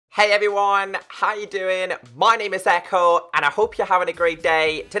Hey everyone, how you doing? My name is Echo, and I hope you're having a great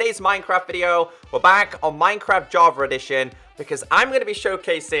day. Today's Minecraft video, we're back on Minecraft Java Edition, because I'm going to be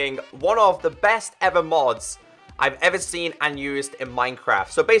showcasing one of the best ever mods I've ever seen and used in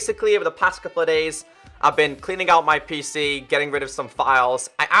Minecraft. So basically, over the past couple of days, I've been cleaning out my PC, getting rid of some files.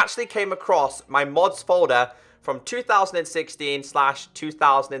 I actually came across my mods folder from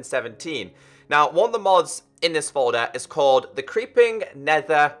 2016/2017. Now, one of the mods in this folder is called the Creeping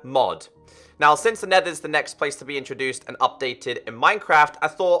Nether mod. Now, since the Nether is the next place to be introduced and updated in Minecraft, I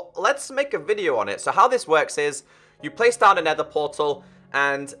thought, let's make a video on it. So how this works is, you place down a Nether portal,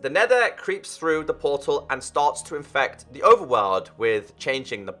 and the Nether creeps through the portal and starts to infect the overworld with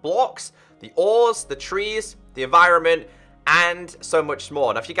changing the blocks, the ores, the trees, the environment, and so much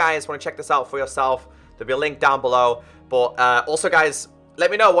more. Now, if you guys want to check this out for yourself, there'll be a link down below. But also, guys, let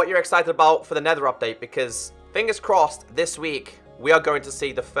me know what you're excited about for the Nether update, because fingers crossed this week we are going to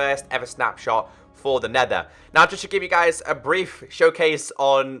see the first ever snapshot for the Nether. Now, just to give you guys a brief showcase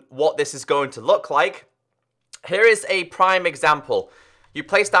on what this is going to look like, here is a prime example. You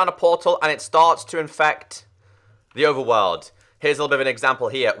place down a portal and it starts to infect the overworld. Here's a little bit of an example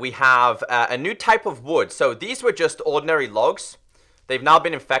here. We have a new type of wood. So these were just ordinary logs. They've now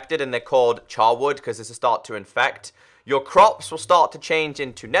been infected and they're called charwood because this will start to infect. Your crops will start to change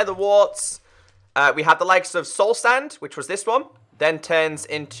into nether warts. We have the likes of soul sand, which was this one. Then turns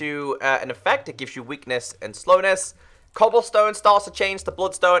into an effect. It gives you weakness and slowness. Cobblestone starts to change to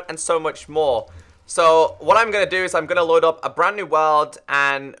bloodstone and so much more. So what I'm going to do is I'm going to load up a brand new world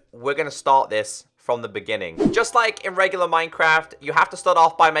and we're going to start this from the beginning. Just like in regular Minecraft, you have to start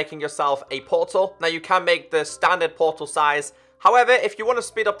off by making yourself a portal. Now, you can make the standard portal size. However, if you want to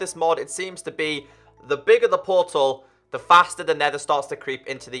speed up this mod, it seems to be the bigger the portal, the faster the Nether starts to creep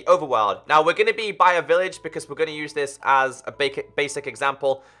into the overworld. Now, we're going to be by a village because we're going to use this as a basic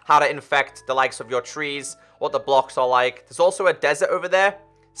example, how to infect the likes of your trees, what the blocks are like. There's also a desert over there.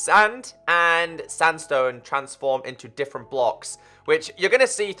 Sand and sandstone transform into different blocks, which you're going to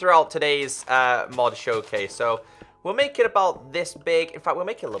see throughout today's mod showcase. So we'll make it about this big. In fact, we'll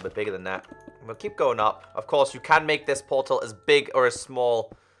make it a little bit bigger than that. We'll keep going up. Of course, you can make this portal as big or as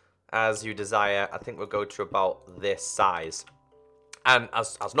small as you desire. I think we'll go to about this size. And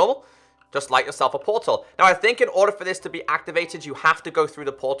as normal, just light yourself a portal. Now, I think in order for this to be activated, you have to go through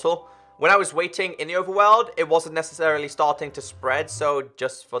the portal. When I was waiting in the overworld, it wasn't necessarily starting to spread. So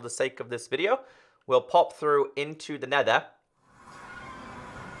just for the sake of this video, we'll pop through into the Nether.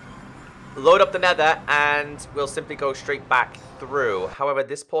 Load up the Nether and we'll simply go straight back through. However,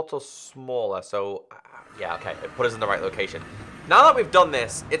 this portal's smaller. So yeah, okay, it put us in the right location. Now that we've done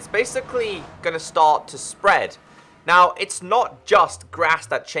this, it's basically going to start to spread. Now, it's not just grass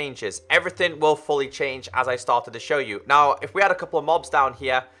that changes. Everything will fully change as I started to show you. Now, if we had a couple of mobs down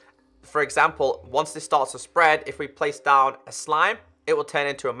here, for example, once this starts to spread, if we place down a slime, it will turn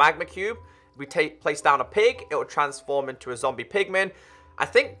into a magma cube. If we place down a pig, it will transform into a zombie pigman. I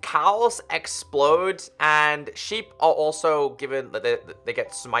think cows explode and sheep are also given, they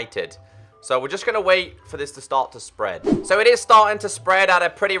get smited. So we're just going to wait for this to start to spread. So it is starting to spread at a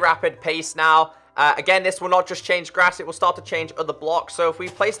pretty rapid pace now. Again, this will not just change grass, it will start to change other blocks. So if we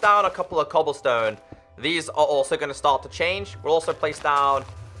place down a couple of cobblestone, these are also going to start to change. We'll also place down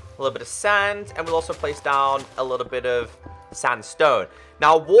a little bit of sand, and we'll also place down a little bit of sandstone.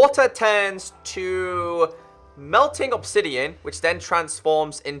 Now, water turns to melting obsidian, which then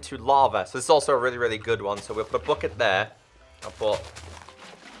transforms into lava. So this is also a really, really good one. So we'll put a bucket there. I'll put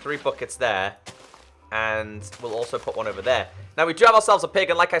 3 buckets there, and we'll also put one over there. Now, we do have ourselves a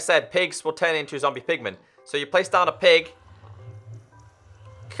pig, and like I said, pigs will turn into zombie pigmen. So you place down a pig.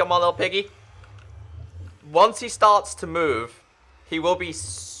 Come on, little piggy. Once he starts to move, he will be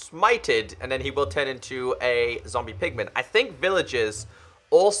smited, and then he will turn into a zombie pigman. I think villagers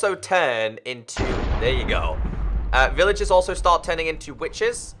also turn into... There you go. Villagers also start turning into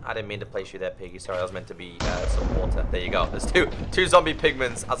witches. I didn't mean to place you there, piggy. Sorry, that was meant to be some water. There you go. There's two zombie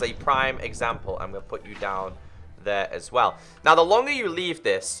pigments as a prime example. I'm going to put you down there as well. Now, the longer you leave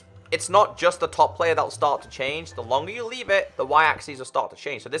this, it's not just the top layer that will start to change. The longer you leave it, the y-axis will start to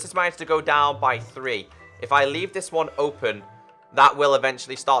change. So this is managed to go down by 3. If I leave this one open, that will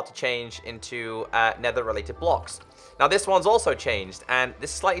eventually start to change into nether-related blocks. Now, this one's also changed, and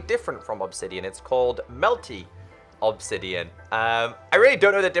this is slightly different from obsidian. It's called melty obsidian. I really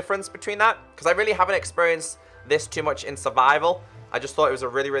don't know the difference between that, because I really haven't experienced this too much in survival. I just thought it was a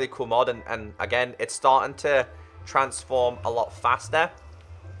really, really cool mod, and again, it's starting to transform a lot faster.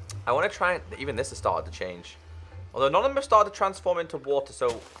 I want to try and... Even this has started to change. Although none of them have started to transform into water, so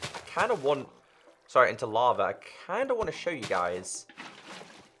I kind of want... Sorry, into lava. I kind of want to show you guys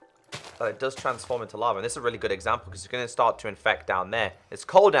that it does transform into lava. And this is a really good example because it's going to start to infect down there. It's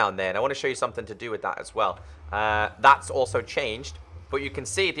cold down there, and I want to show you something to do with that as well. That's also changed. But you can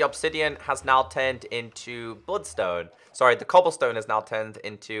see the obsidian has now turned into bloodstone. Sorry, the cobblestone has now turned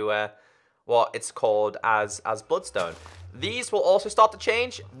into what it's called as bloodstone. These will also start to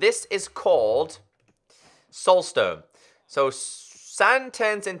change. This is called soulstone. So sand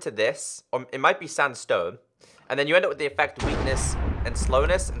turns into this, or it might be sandstone. And then you end up with the effect weakness and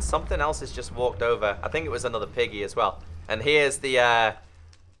slowness, and something else has just walked over. I think it was another piggy as well. And here's the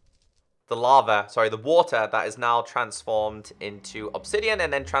lava, sorry, the water that is now transformed into obsidian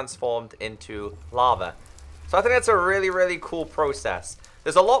and then transformed into lava. So I think that's a really, really cool process.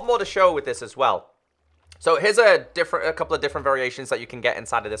 There's a lot more to show with this as well. So here's a couple of different variations that you can get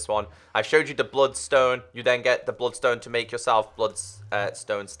inside of this one. I showed you the bloodstone. You then get the bloodstone to make yourself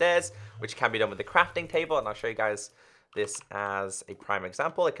bloodstone stairs, which can be done with the crafting table. And I'll show you guys this as a prime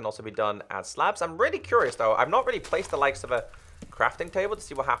example. It can also be done as slabs. I'm really curious, though. I've not really placed the likes of a crafting table to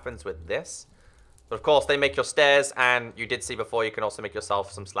see what happens with this. But of course, they make your stairs. And you did see before, you can also make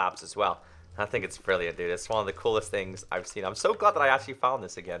yourself some slabs as well. I think it's brilliant, dude. It's one of the coolest things I've seen. I'm so glad that I actually found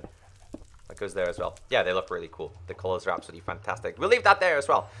this again. That goes there as well. Yeah, they look really cool. The colors are absolutely fantastic. We'll leave that there as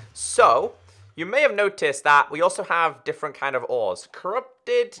well. So, you may have noticed that we also have different kind of ores.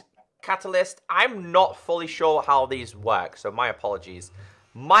 Corrupted catalyst. I'm not fully sure how these work, so my apologies.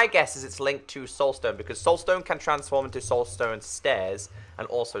 My guess is it's linked to soulstone, because soulstone can transform into soulstone stairs and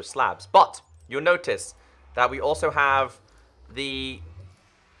also slabs. But you'll notice that we also have the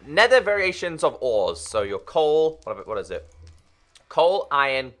nether variations of ores. So your coal, what is it? Coal,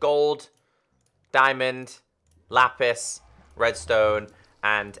 iron, gold, diamond, lapis, redstone,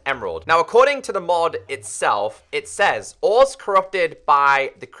 and emerald. Now, according to the mod itself, it says ores corrupted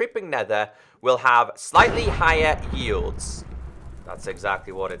by the creeping nether will have slightly higher yields. That's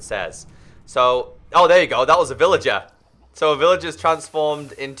exactly what it says. So, oh, there you go. That was a villager. So a villager's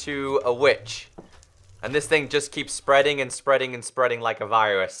transformed into a witch. And this thing just keeps spreading and spreading and spreading like a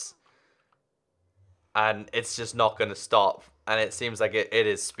virus. And it's just not going to stop. And it seems like it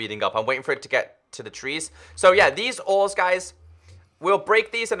is speeding up. I'm waiting for it to get to the trees. So yeah, these ores, guys, we'll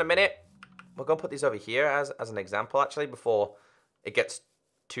break these in a minute. We're going to put these over here as an example, actually, before it gets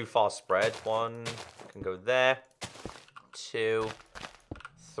too far spread. One can go there. 2,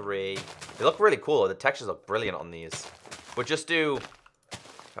 3. They look really cool. The textures look brilliant on these. We'll just do...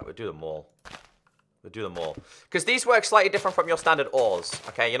 we'll do them all. We'll do them all. Because these work slightly different from your standard ores.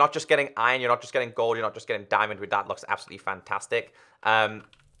 Okay, you're not just getting iron, you're not just getting gold, you're not just getting diamond with that. Looks absolutely fantastic.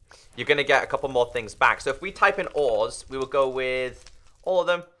 You're going to get a couple more things back. So if we type in ores, we will go with all of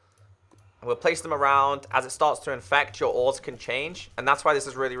them. And we'll place them around. As it starts to infect, your ores can change. And that's why this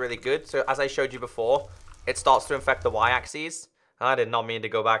is really, really good. So as I showed you before, it starts to infect the y-axis. I did not mean to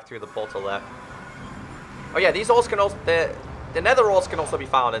go back through the portal there. Oh yeah, these ores can also... The nether ores can also be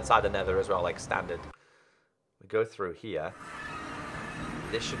found inside the nether as well, like standard. We go through here.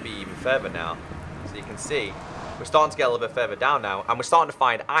 This should be even further now. So you can see, we're starting to get a little bit further down now. And we're starting to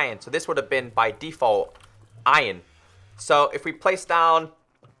find iron. So this would have been, by default, iron. So if we place down...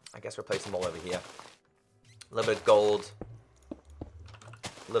 I guess we'll place them all over here. A little bit of gold.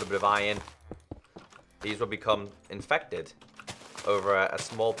 A little bit of iron. These will become infected over a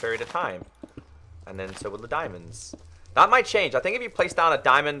small period of time. And then so will the diamonds. That might change. I think if you place down a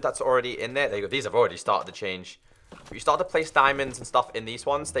diamond that's already in there... There you go. These have already started to change. If you start to place diamonds and stuff in these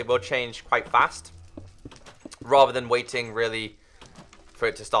ones, they will change quite fast. Rather than waiting really for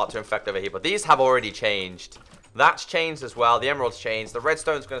it to start to infect over here. But these have already changed. That's changed as well. The emerald's changed. The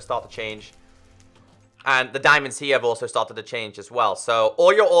redstone's going to start to change. And the diamonds here have also started to change as well. So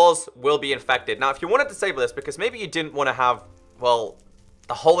all your ores will be infected. Now, if you want to disable this, because maybe you didn't want to have, well...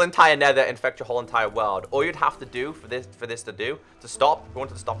 the whole entire nether infect your whole entire world. All you'd have to do for this to stop, if you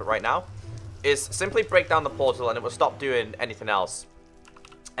wanted to stop it right now, is simply break down the portal and it will stop doing anything else.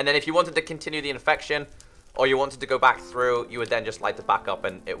 And then if you wanted to continue the infection, or you wanted to go back through, you would then just light it back up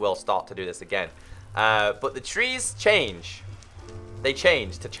and it will start to do this again. But the trees change. They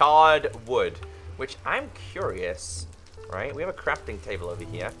change to charred wood, which I'm curious, right? We have a crafting table over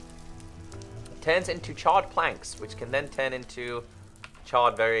here. It turns into charred planks, which can then turn into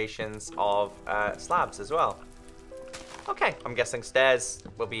charred variations of slabs as well. Okay, I'm guessing stairs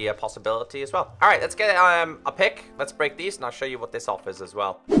will be a possibility as well. All right, let's get a pick. Let's break these and I'll show you what this offers as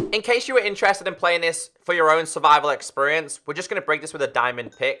well. In case you were interested in playing this for your own survival experience, we're just going to break this with a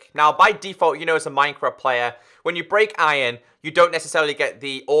diamond pick. Now, by default, you know, as a Minecraft player, when you break iron, you don't necessarily get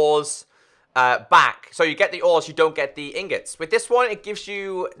the ores back. So you get the ores, you don't get the ingots. With this one, it gives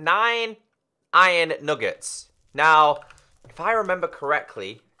you 9 iron nuggets. Now, if I remember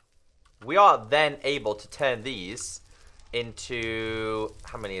correctly, we are then able to turn these into,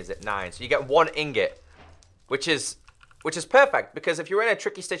 how many is it? 9. So you get 1 ingot, which is perfect, because if you're in a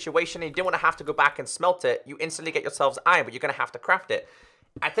tricky situation and you didn't want to have to go back and smelt it, you instantly get yourselves iron, but you're going to have to craft it.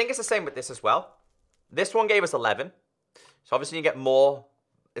 I think it's the same with this as well. This one gave us 11. So obviously you get more.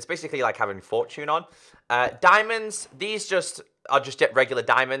 It's basically like having fortune on. Diamonds, these are just regular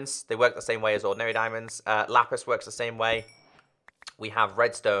diamonds. They work the same way as ordinary diamonds. Lapis works the same way. We have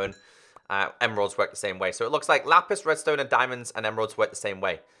redstone. Emeralds work the same way. So it looks like lapis, redstone, and diamonds and emeralds work the same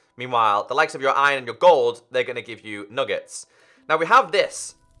way. Meanwhile, the likes of your iron and your gold, they're going to give you nuggets. Now we have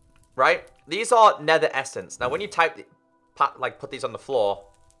this, right? These are nether essence. Now when you put these on the floor,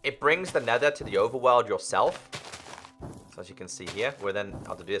 it brings the nether to the overworld yourself. So as you can see here, we're then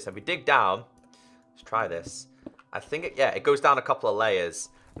able to do this. And if we dig down, let's try this. I think, it goes down a couple of layers.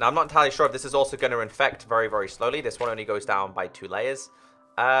 Now, I'm not entirely sure if this is also going to infect very, very slowly. This one only goes down by 2 layers.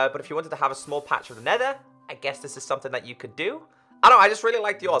 But if you wanted to have a small patch of the nether, I guess this is something that you could do. I don't know, I just really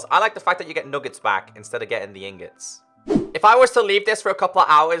like yours. I like the fact that you get nuggets back instead of getting the ingots. If I was to leave this for a couple of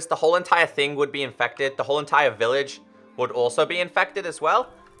hours, the whole entire thing would be infected. The whole entire village would also be infected as well.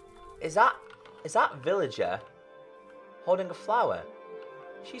 Is that villager holding a flower?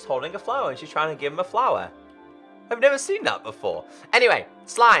 She's holding a flower and she's trying to give him a flower. I've never seen that before. Anyway,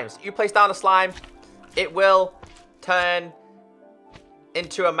 slimes. You place down a slime, it will turn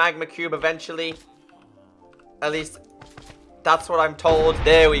into a magma cube eventually. At least that's what I'm told.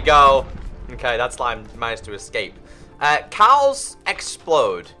 There we go. Okay, that slime managed to escape. Cows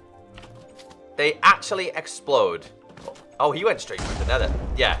explode. They actually explode. Oh, he went straight through the nether.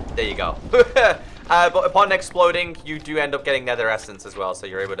 Yeah, there you go. But upon exploding, you do end up getting nether essence as well. So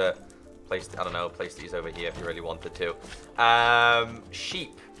you're able to place, I don't know, place these over here if you really wanted to.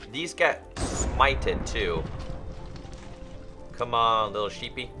 Sheep. These get smited too. Come on, little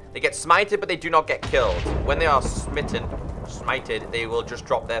sheepy. They get smited, but they do not get killed. When they are smited, they will just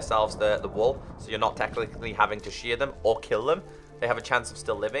drop themselves the wool. So you're not technically having to shear them or kill them. They have a chance of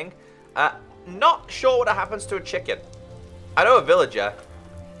still living. Not sure what happens to a chicken. I know a villager.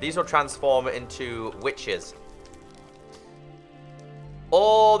 These will transform into witches.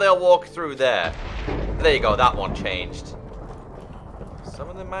 Or they'll walk through there. There you go, that one changed. Some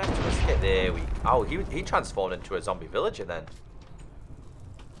of them managed to escape. There we go. Oh, he transformed into a zombie villager then.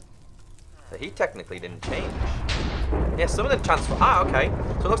 So he technically didn't change. Yeah, some of them transform. Ah, okay.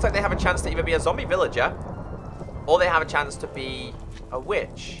 So it looks like they have a chance to either be a zombie villager or they have a chance to be a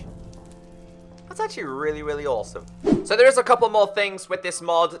witch. That's actually really, really awesome. So there is a couple more things with this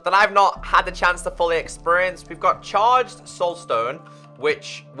mod that I've not had the chance to fully experience. We've got charged soulstone,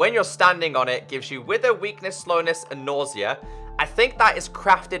 which when you're standing on it gives you wither, weakness, slowness, and nausea. I think that is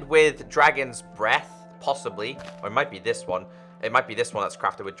crafted with dragon's breath, possibly. Or it might be this one. It might be this one that's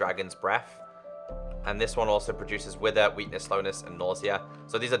crafted with dragon's breath. And this one also produces wither, weakness, slowness, and nausea.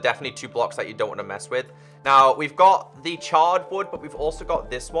 So these are definitely 2 blocks that you don't want to mess with. Now, we've got the charred wood, but we've also got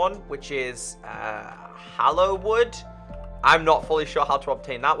this one, which is hollow wood. I'm not fully sure how to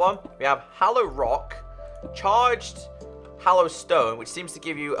obtain that one. We have hollow rock, charged hollow stone, which seems to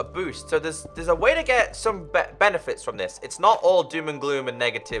give you a boost. So there's a way to get some benefits from this. It's not all doom and gloom and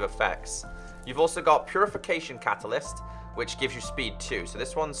negative effects. You've also got purification catalyst, which gives you speed 2. So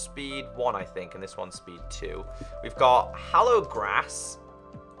this one's speed 1, I think, and this one's speed 2. We've got hollow grass,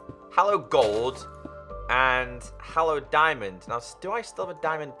 hollow gold, and hollow diamond. Now, do I still have a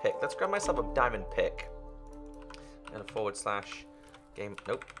diamond pick? Let's grab myself a diamond pick. And a / game,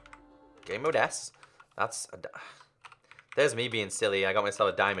 nope, game mode S. There's me being silly. I got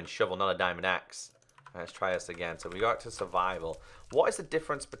myself a diamond shovel, not a diamond axe. Right, let's try this again. So we got to survival. What is the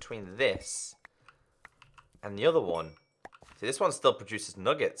difference between this and the other one? See, this one still produces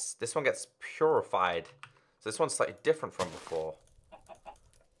nuggets. This one gets purified. So this one's slightly different from before,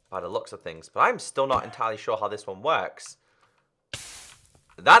 by the looks of things. But I'm still not entirely sure how this one works.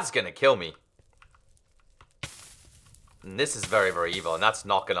 That's going to kill me. And this is very, very evil. And that's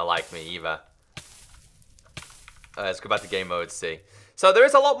not going to like me either. Let's go back to game mode, see. So there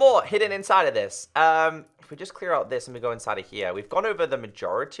is a lot more hidden inside of this. If we just clear out this and we go inside of here, we've gone over the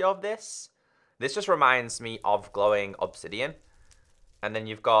majority of this. This just reminds me of glowing obsidian. And then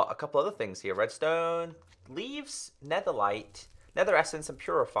you've got a couple other things here. Redstone, leaves, netherlight, nether essence, and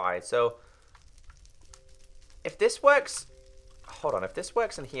purified. So if this works, hold on, if this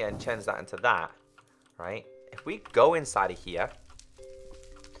works in here and turns that into that, right? If we go inside of here,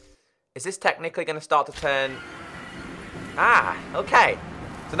 is this technically going to start to turn? Ah, okay.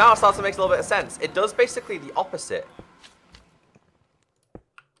 So now it starts to make a little bit of sense. It does basically the opposite.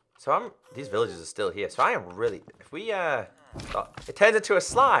 So these villages are still here. So I am really, if we It turns into a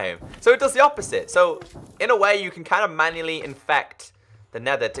slime. So it does the opposite. So in a way, you can kind of manually infect the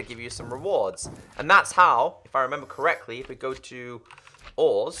nether to give you some rewards. And that's how, if I remember correctly, if we go to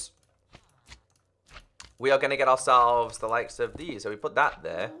ores, we are going to get ourselves the likes of these. So we put that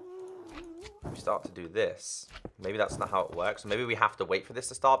there. We start to do this. Maybe that's not how it works. Maybe we have to wait for this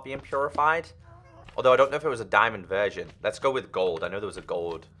to start being purified. Although I don't know if it was a diamond version. Let's go with gold. I know there was a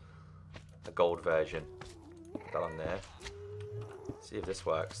gold version. Put that on there. See if this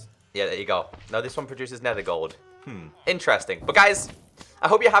works. Yeah, there you go. No, this one produces nether gold. Interesting. But guys, I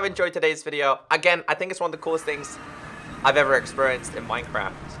hope you have enjoyed today's video. Again, I think it's one of the coolest things I've ever experienced in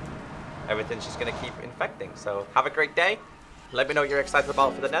Minecraft. Everything's just going to keep infecting. So have a great day. Let me know what you're excited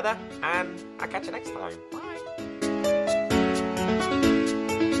about for the nether. And I'll catch you next time. Bye.